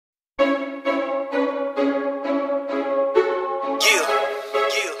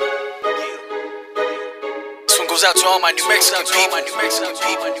goes out to all my New Mexican people.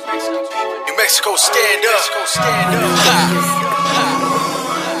 New Mexico, stand up.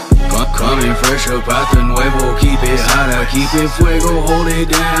 Coming fresh up out the Nuevo, keep it hot, I keep it fuego, hold it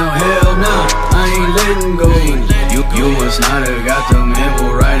down, hell nah, I ain't letting go. You must not have got the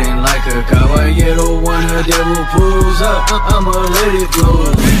memo, riding like a caballero. When the devil pulls up, I'ma let it flow.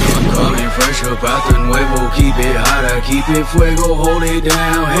 Coming fresh up out the Nuevo, keep it hot, I keep it fuego, hold it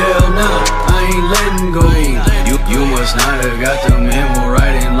down, hell nah, I ain't letting go. You must not have got the memo,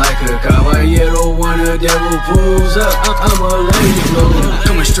 riding like a caballero. When the devil pulls up, I'ma let it flow.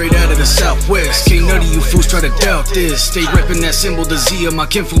 Coming straight out of the Southwest, can't none of you fools try to doubt this. Stay reppin' that symbol, the Z of my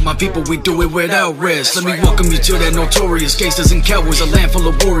kinfolk, my people, we do it without rest. Let me welcome you to that notorious gangsters and cowboys, a land full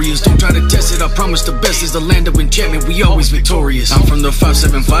of warriors. Don't try to test it, I promise the best is the land of enchantment, we always victorious. I'm from the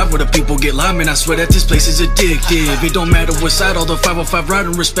 575 where the people get live, man, I swear that this place is addictive. It don't matter what side, all the 505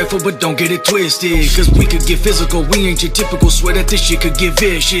 riding respectful, but don't get it twisted, cause we could get physical, we ain't your typical, swear that this shit could get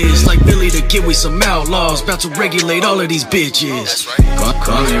vicious. Like Billy the Kid, we some outlaws, about to regulate all of these bitches.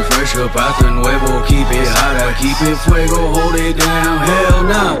 Coming fresh up out the Nuevo, keep it hot, I keep it fuego, hold it down, hell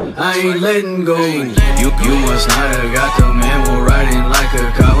nah, I ain't letting go. You must not have got the memo, riding like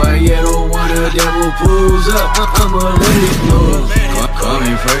a caballero. When the devil pulls up, I'ma let it flow.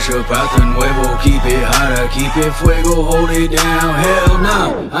 Coming fresh up out the Nuevo, keep it hot, I keep it fuego, hold it down, hell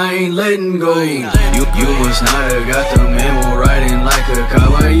nah, I ain't letting go. You must not have got the memo, riding like a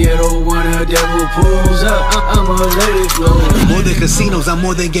caballero. When the devil pulls up, I'ma let it flow. More than casinos, I'm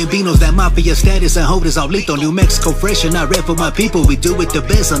more than Gambinos. That mafia status I hold is Aulito. New Mexico fresh and I rap for my people. We do it the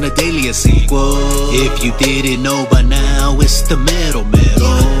best on the daily a sequel. If you didn't know by now, it's the Mero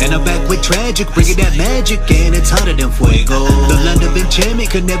Mero. And I'm back with tragic, bringing that magic, and it's hotter than fuego. The land of enchantment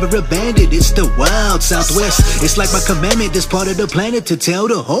could never abandon. It's the wild Southwest. It's like my commandment, this part of the planet, to tell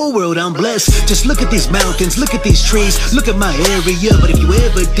the whole world I'm blessed. Just look at these mountains, look at these trees, look at my area. But if you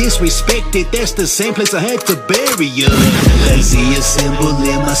ever disrespect it, that's the same place I had to bury you. I see a symbol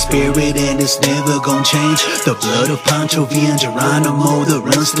in my spirit and it's never gonna change. The blood of Pancho Villa and Geronimo that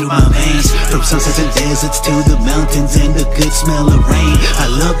runs through my veins. From sunsets and deserts to the mountains and the good smell of rain. I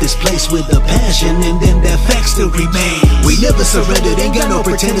love this place with a passion, and then that fact still remains. We never surrendered, ain't got no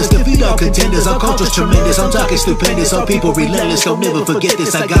pretenders. Defeat all contenders, our culture's tremendous. I'm talking stupendous, our people relentless. Don't never forget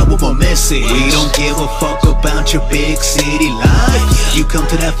this, I got one more message. We don't give a fuck about your big city life. You come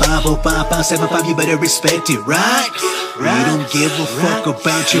to that 505, 575, you better respect it, right? We don't give a fuck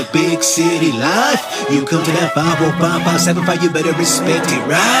about your big city life. You come to that 505, 575, you better respect it,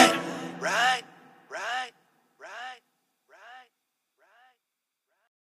 right?